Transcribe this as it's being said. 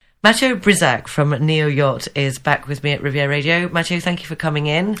Matteo Brisacq from Neoyot is back with me at Riviera Radio. Matteo, thank you for coming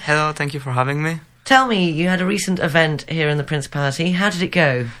in. Hello, thank you for having me. Tell me, you had a recent event here in the Principality. How did it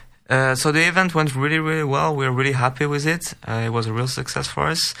go? So the event went really, really well. We're really happy with it. It was a real success for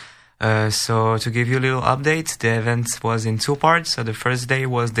us. So to give you a little update, the event was in two parts. So the first day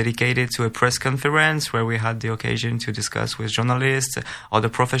was dedicated to a press conference where we had the occasion to discuss with journalists, other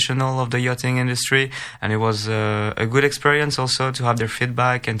professionals of the yachting industry. And it was a good experience also to have their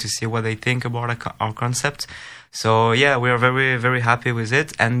feedback and to see what they think about our concept. So yeah, we are very, very happy with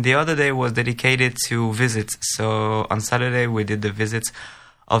it. And the other day was dedicated to visits. So on Saturday, we did the visits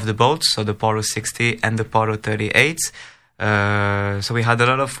of the boats, so the Polo 60 and the Polo 38. So we had a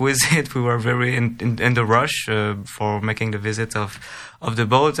lot of visits. We were very in the rush for making the visit of the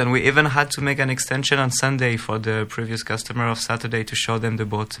boat, and we even had to make an extension on Sunday for the previous customer of Saturday to show them the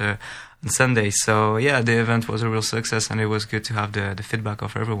boat on Sunday. So yeah, the event was a real success, and it was good to have the feedback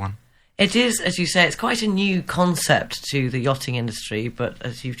of everyone. It is, as you say, it's quite a new concept to the yachting industry, but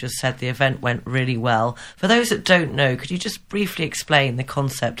as you've just said, the event went really well. For those that don't know, could you just briefly explain the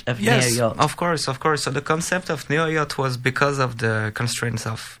concept of Neoyot? Of course. So the concept of Neoyot was because of the constraints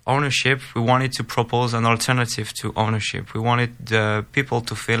of ownership. We wanted to propose an alternative to ownership. We wanted the people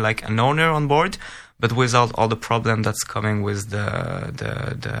to feel like an owner on board, but without all the problem that's coming with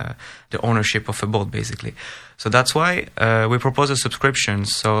the ownership of a boat, basically. So that's why we propose a subscription.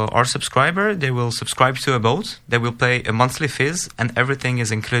 So our subscriber, they will subscribe to a boat, they will pay a monthly fees, and everything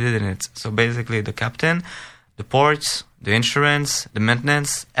is included in it. So basically the captain, the ports, the insurance, the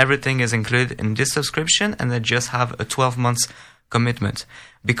maintenance, everything is included in this subscription, and they just have a 12 months commitment.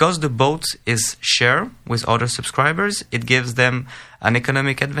 Because the boat is shared with other subscribers, it gives them an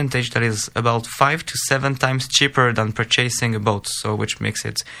economic advantage that is about 5 to 7 times cheaper than purchasing a boat, so which makes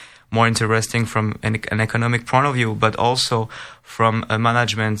it more interesting from an economic point of view, but also from a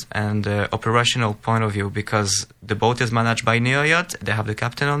management and operational point of view, because the boat is managed by Neoyot, they have the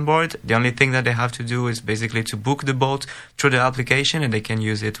captain on board. The only thing that they have to do is basically to book the boat through the application, and they can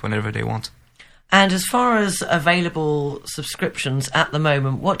use it whenever they want. And as far as available subscriptions at the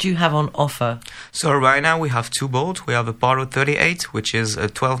moment, what do you have on offer? So right now we have two boats. We have a Polo 38, which is a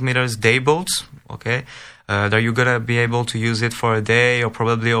 12 meters day boat, okay? That you're going to be able to use it for a day or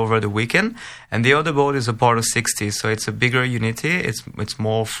probably over the weekend. And the other boat is a Polo 60, so it's a bigger unity. It's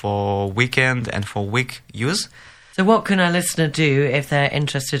more for weekend and for week use. So what can our listener do if they're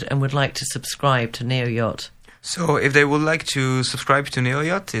interested and would like to subscribe to Neoyot? So if they would like to subscribe to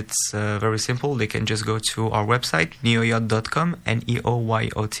Neoyot, it's very simple. They can just go to our website, neoyot.com,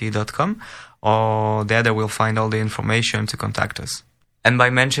 neoyot.com, or there they will find all the information to contact us. And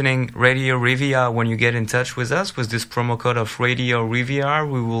by mentioning Radio Riviera when you get in touch with us, with this promo code of Radio Riviera,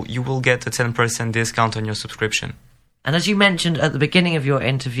 you will get a 10% discount on your subscription. And as you mentioned at the beginning of your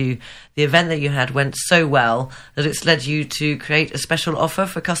interview, the event that you had went so well that it's led you to create a special offer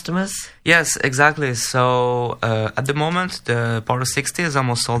for customers? Yes, exactly. So at the moment, the Polo 60 is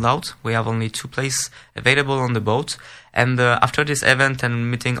almost sold out. We have only 2 places available on the boat. And after this event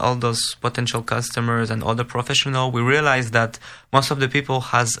and meeting all those potential customers and other professionals, we realized that most of the people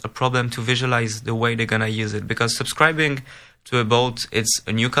has a problem to visualize the way they're going to use it. Because subscribing to a boat, it's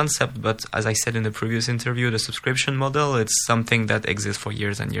a new concept, but as I said in the previous interview, the subscription model, it's something that exists for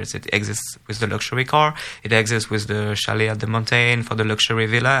years and years. It exists with the luxury car, it exists with the chalet at the mountain, for the luxury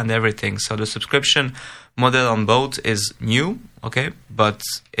villa and everything. So the subscription model on boat is new, okay, but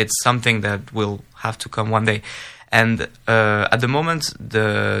it's something that will have to come one day. And at the moment,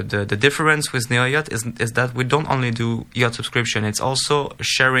 the difference with Neoyot is that we don't only do yacht subscription, it's also a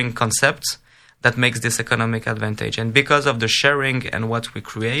sharing concept that makes this economic advantage. And because of the sharing and what we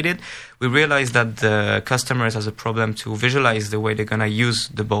created, we realized that the customers has a problem to visualize the way they're going to use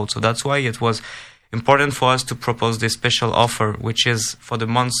the boat. So that's why it was important for us to propose this special offer, which is for the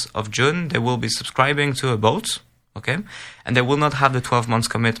month of June, they will be subscribing to a boat, okay? And they will not have the 12 months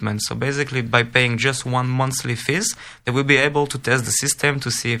commitment. So basically, by paying just 1 monthly fees, they will be able to test the system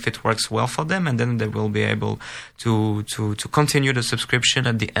to see if it works well for them, and then they will be able to continue the subscription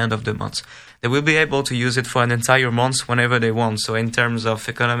at the end of the month. They will be able to use it for an entire month whenever they want. So in terms of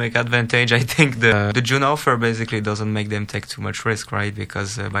economic advantage, I think the June offer basically doesn't make them take too much risk, right?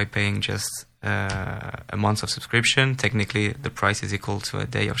 Because by paying just a month of subscription, technically the price is equal to a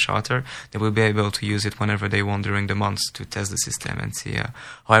day of charter. They will be able to use it whenever they want during the month to test the system and see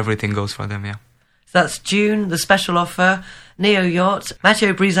how everything goes for them, yeah. So that's June, the special offer, Neoyot.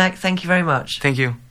 Matteo Brisacq, thank you very much. Thank you.